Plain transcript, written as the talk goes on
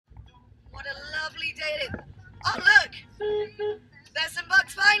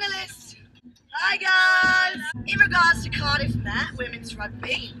Hi guys! In regards to Cardiff Met Women's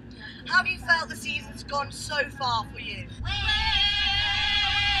Rugby, how have you felt the season's gone so far for you?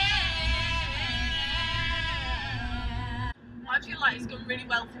 I feel like it's gone really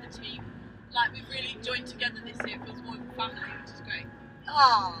well for the team. Like we've really joined together this year. It feels more of a family, which is great.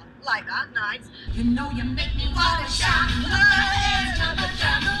 Oh, like that, nice. You know you make me wanna shout.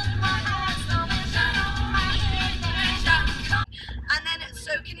 And then,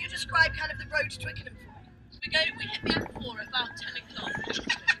 so can you describe kind of the road to Twickenham for me? We hit the M4 at about 10 o'clock.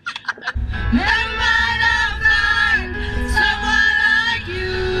 Never mind, I'll find someone like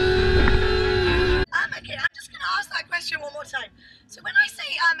you. Okay, I'm just going to ask that question one more time. So when I say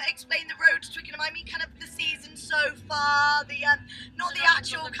explain the road to Twickenham, I mean kind of the season so far, the not the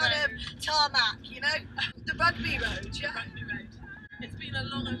actual kind of tarmac, you know? The rugby road, yeah? Rugby road. It's been a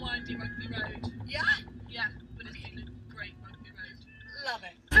long and windy rugby road. Yeah? Yeah, but it's been a great rugby road. Love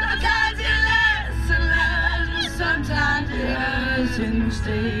it. Sometimes it lasts and lasts, sometimes it hurts and you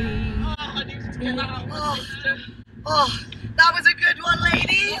stay. Oh, I needed to get that out of my system. Oh, that was a good one,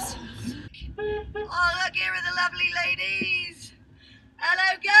 ladies. Oh, look, here are the lovely ladies.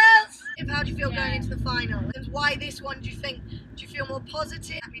 Hello, girls. How do you feel going into the final? And why this one, do you think? Do you feel more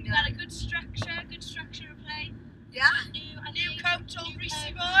positive? We've got a good structure of play. Yeah? New coach, old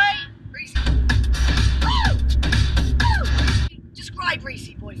Reese boy. Reese. Woo! Woo! Describe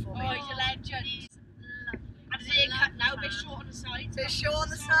Reese boy for me. Oh, he's a legend. He's lovely. And his haircut now, a bit short on the side. Bit short on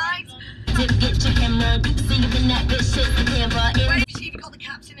the sides. Wait, you see you've got the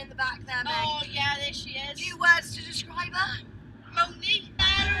captain in the back there, mate. Oh, yeah, there she is. A few words to describe her. Moni.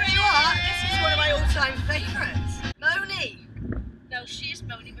 You know what? This is one of my all-time favourites. Moni. No, she is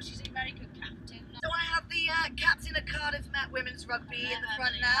Moni, but she's a very good captain. So I have the captain of Cardiff Met Women's Rugby in the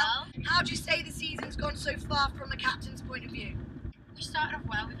front now. How do you say the season's gone so far from a captain's point of view? We started off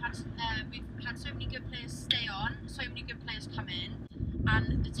well. We've had so many good players stay on, so many good players come in,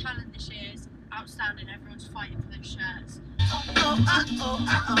 and the talent this year is outstanding. Everyone's fighting for those shirts.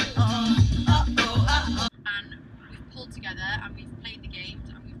 And we've pulled together and we've played the games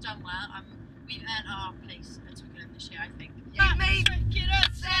and we've done well and we've earned our place at Twickenham this year, I think. You made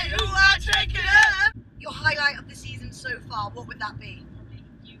say who are Twickenham. Your highlight of the season so far, what would that be? Probably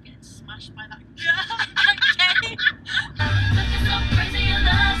you getting smashed by that game.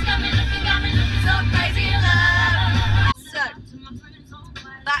 So,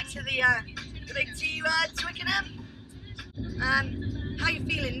 back to the big T word, Twickenham. How you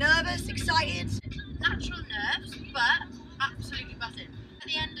feeling? Nervous? Excited? Natural nerves, but absolutely buzzing. At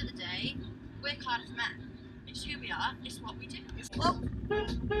the end of the day, we're Cardiff Met. It's who we are, it's what we do. Oh,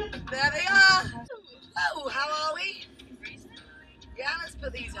 there they are. Oh, how are we? Yeah, let's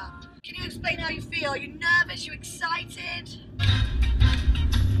put these up. Can you explain how you feel? Are you nervous? You excited?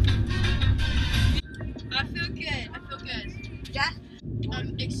 I feel good. Yeah?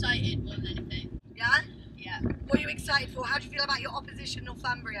 I'm excited more than anything. Yeah? Yeah. What are you excited for? How do you feel about your opposition,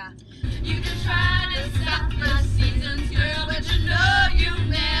 Northumbria? You can try to stop my seasons, girl, but you know you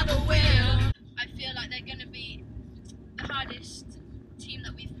never will. I feel like they're going to be the hardest team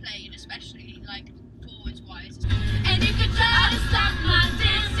that we've played, especially like forwards-wise. And you can try to stop my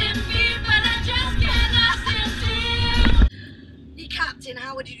dancing feet, but I just cannot stand still. Your captain,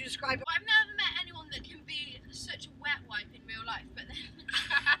 how would you describe him? I've never met anyone that can be such a wet wipe in real life, but then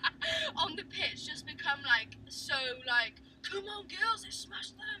on the pitch just become like so like, come on girls, let's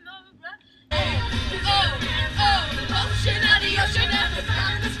smash them, blah blah blah. Ocean out the ocean and the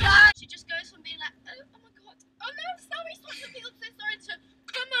sun in the sky. She just goes from being like, oh my god, oh no, sorry, so sorry, to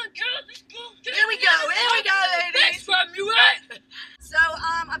come on girls, let's go. Here we go, ladies. Next from you, right? So,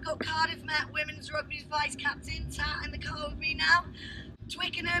 I've got Cardiff Met Women's Rugby's vice captain, Tat, in the car with me now.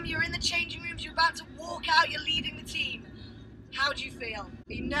 Twickenham, you're in the changing rooms, you're about to walk out, you're leading the team. How do you feel?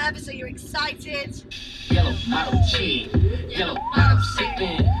 Are you nervous? Are you excited? Yellow bottom cheese, yellow bottom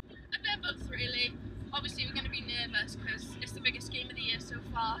sipping. A bit of both really. Obviously we're going to be nervous because it's the biggest game of the year so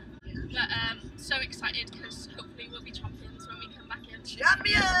far. But so excited because hopefully we'll be champions when we come back in.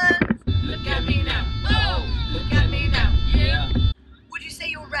 Champions! Look at me now. Oh! Look at me now. Yeah. Would you say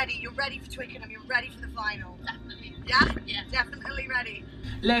you're ready? You're ready for Twickenham? You're ready for the final? Definitely. Yeah? Yeah. Definitely ready.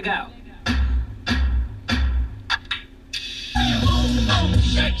 Leg out.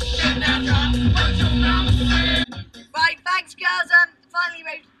 Right, thanks girls. Finally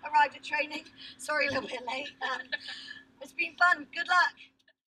arrived at training. Sorry, a little bit late.